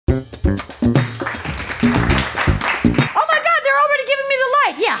Oh my God, they're already giving me the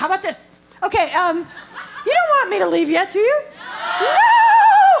light. Yeah, how about this? Okay, you don't want me to leave yet, do you? No,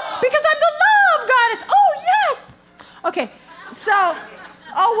 because I'm the love goddess. Oh, yes. Okay, so,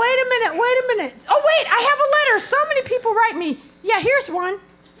 oh, wait a minute. Oh, wait, I have a letter. So many people write me. Yeah, here's one.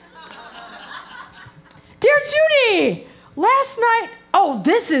 Dear Judi, last night, oh,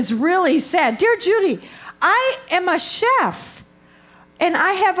 this is really sad. Dear Judi, I am a chef, and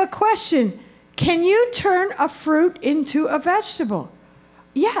I have a question. Can you turn a fruit into a vegetable?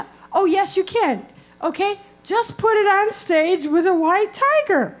 Yeah. Oh, yes, you can. Okay? Just put it on stage with a white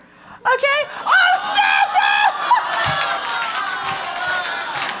tiger. Okay? Oh, Susan!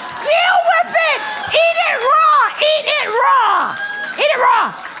 Deal with it! Eat it raw! Eat it raw! Eat it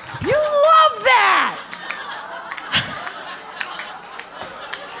raw! You love that!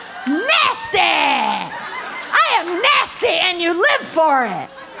 Nasty! I am nasty and you live for it.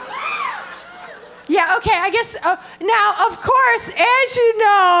 Yeah, okay, I guess, now, of course, as you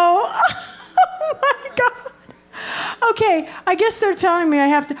know, oh my God. Okay, I guess they're telling me I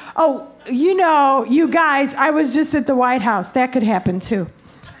have to, oh, you know, you guys, I was just at the White House. That could happen too.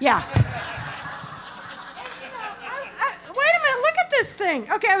 Yeah. Wait a minute, look at this thing.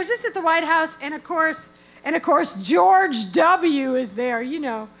 Okay, I was just at the White House, and of course, George W. is there, you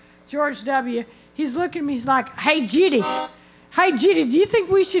know, George W. He's looking at me, he's like, hey, Judi, do you think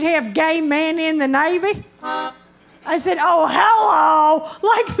we should have gay men in the Navy? I said, oh, hello,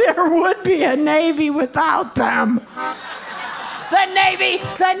 like there would be a Navy without them. The Navy.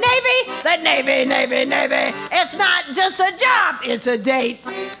 It's not just a job, it's a date.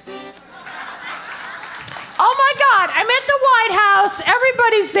 Oh my God, I'm at the White House.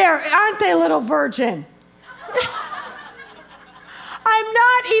 Everybody's there. Aren't they, little virgin? I'm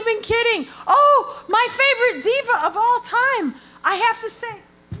not even kidding. Oh, my favorite diva of all time. I have to say.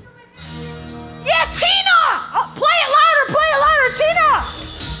 Yeah, Tina!